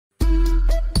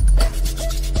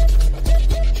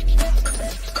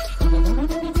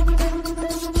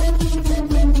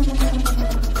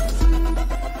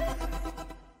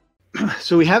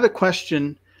So we have a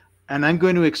question, and I'm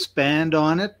going to expand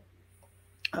on it.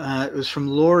 It was from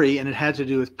Lori, and it had to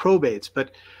do with probates,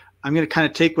 but I'm going to kind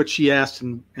of take what she asked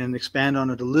and expand on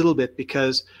it a little bit,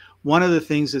 because one of the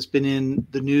things that's been in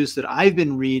the news that I've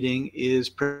been reading is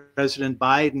President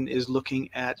Biden is looking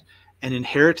at an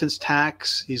inheritance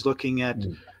tax. He's looking at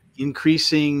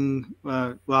increasing,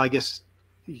 well, I guess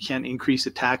you can't increase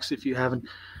a tax if you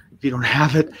don't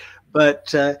have it.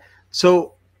 But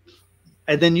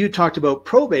and then you talked about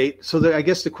probate. So I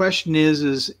guess the question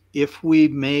is if we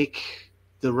make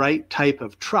the right type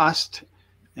of trust,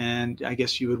 and I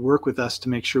guess you would work with us to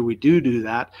make sure we do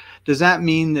that, does that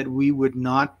mean that we would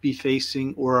not be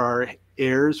facing, or our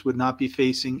heirs would not be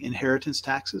facing, inheritance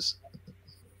taxes?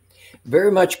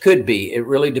 Very much could be. It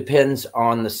really depends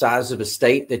on the size of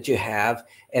estate that you have.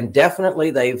 And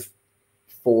definitely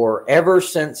forever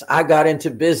since I got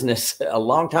into business a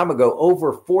long time ago,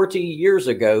 over 40 years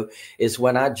ago, is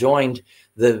when I joined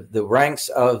the ranks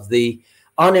of the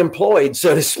unemployed,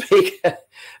 so to speak,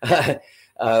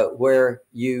 where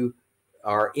you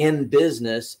are in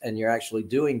business and you're actually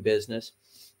doing business.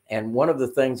 And one of the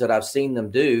things that I've seen them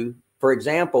do, for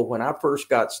example, when I first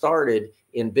got started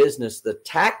in business, the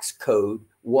tax code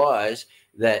was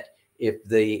that if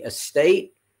the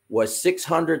estate was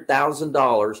 $600,000,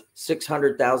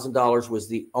 $600,000 was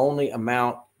the only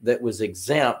amount that was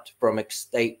exempt from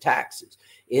estate taxes.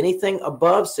 Anything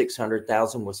above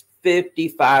 $600,000 was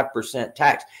 55%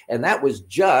 tax. And that was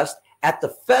just at the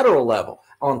federal level.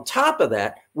 On top of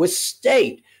that was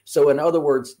state. So in other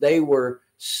words, they were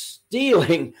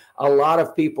stealing a lot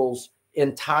of people's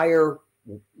entire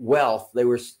wealth.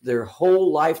 Their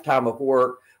whole lifetime of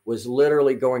work was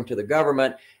literally going to the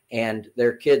government, and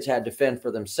their kids had to fend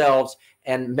for themselves.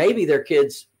 And maybe their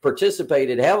kids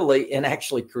participated heavily in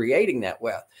actually creating that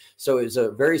wealth. So it was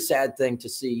a very sad thing to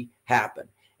see happen.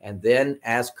 And then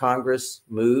as Congress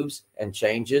moves and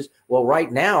changes, well,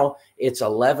 right now it's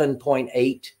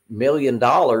 $11.8 million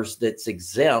that's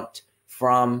exempt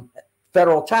from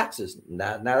federal taxes.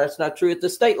 Now that's not true at the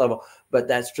state level, but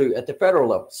that's true at the federal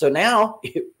level. So now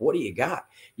what do you got?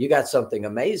 You got something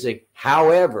amazing.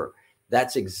 However,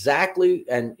 that's exactly,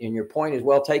 and your point is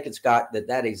well taken, Scott,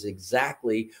 that is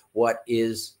exactly what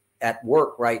is at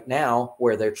work right now,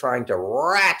 where they're trying to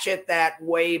ratchet that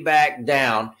way back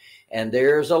down. And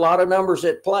there's a lot of numbers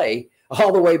at play,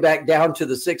 all the way back down to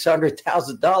the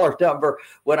 $600,000 number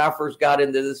when I first got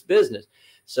into this business.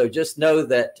 So just know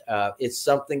that it's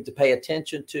something to pay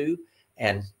attention to,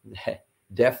 and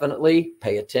definitely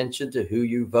pay attention to who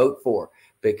you vote for,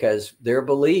 because their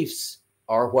beliefs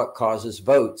are what causes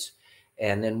votes.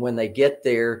 And then when they get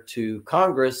there to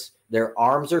Congress, their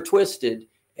arms are twisted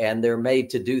and they're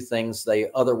made to do things they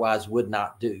otherwise would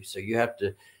not do. So you have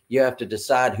to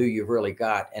decide who you've really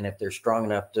got, and if they're strong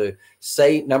enough to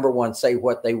say, number one, say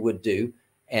what they would do,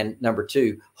 and number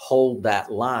two, hold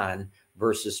that line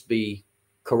versus be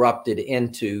corrupted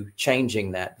into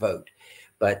changing that vote.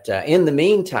 But in the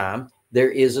meantime,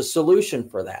 there is a solution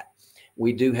for that.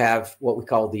 We do have what we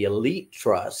call the elite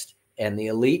trust. And the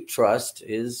elite trust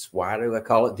is, why do I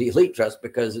call it the elite trust?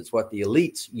 Because it's what the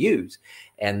elites use.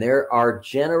 And there are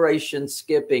generation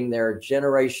skipping, there are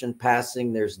generation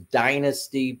passing, there's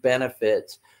dynasty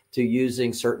benefits to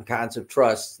using certain kinds of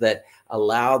trusts that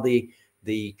allow the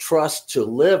trust to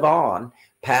live on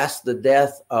past the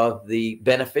death of the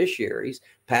beneficiaries,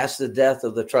 past the death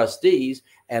of the trustees,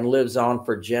 and lives on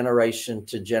for generation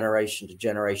to generation to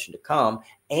generation to come.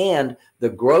 And the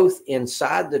growth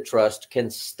inside the trust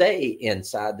can stay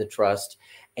inside the trust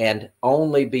and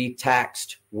only be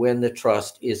taxed when the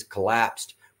trust is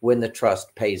collapsed, when the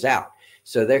trust pays out.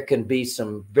 So there can be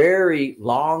some very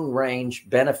long range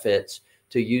benefits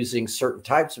to using certain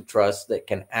types of trusts that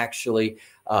can actually,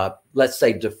 let's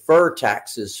say, defer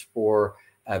taxes for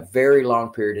a very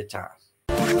long period of time.